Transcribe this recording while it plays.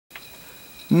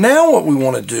Now what we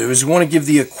want to do is we want to give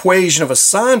the equation of a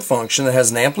sine function that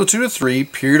has an amplitude of 3,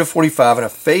 period of 45, and a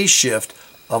phase shift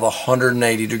of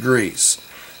 180 degrees.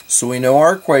 So we know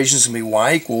our equation is going to be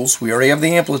y equals, we already have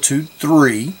the amplitude,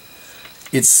 3.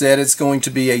 It said it's going to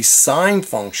be a sine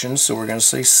function, so we're going to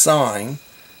say sine.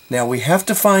 Now we have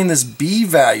to find this b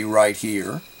value right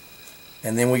here,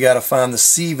 and then we got to find the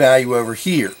c value over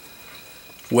here.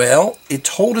 Well, it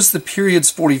told us the period's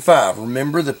 45.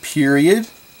 Remember, the period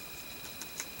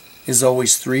is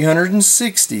always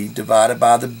 360 divided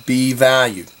by the b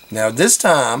value. Now this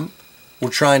time we're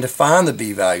trying to find the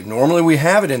b value. Normally we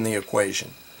have it in the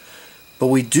equation, but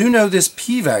we do know this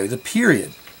p value, the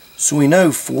period. So we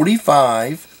know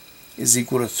 45 is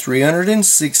equal to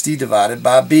 360 divided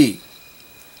by b.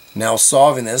 Now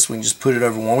solving this, we can just put it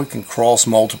over 1. We can cross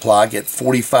multiply, get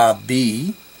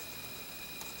 45b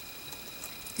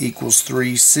equals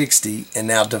 360, and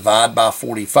now divide by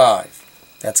 45.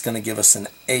 That's going to give us an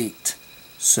 8.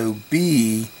 So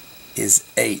b is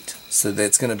 8. So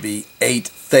that's going to be 8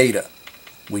 theta.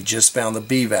 We just found the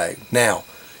b value. Now,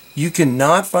 you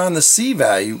cannot find the c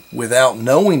value without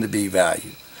knowing the b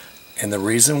value. And the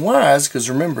reason why is because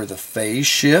remember, the phase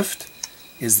shift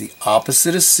is the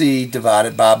opposite of c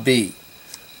divided by b.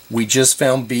 We just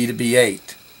found b to be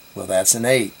 8. Well, that's an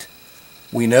 8.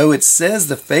 We know it says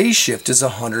the phase shift is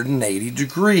 180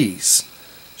 degrees.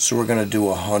 So we're going to do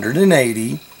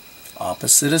 180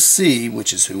 opposite of c,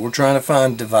 which is who we're trying to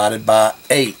find, divided by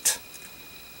 8.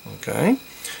 Okay?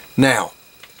 Now,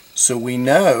 so we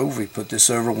know if we put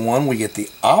this over 1, we get the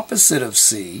opposite of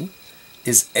c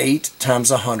is 8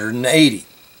 times 180.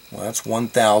 Well, that's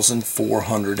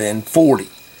 1,440.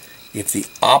 If the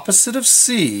opposite of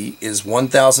c is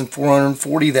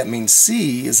 1,440, that means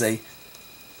c is a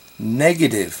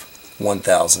negative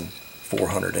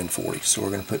 1,440. So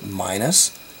we're going to put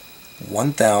minus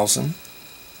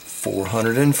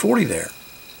 1,440 there.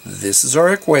 This is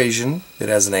our equation that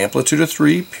has an amplitude of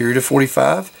 3, period of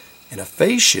 45, and a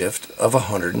phase shift of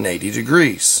 180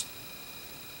 degrees.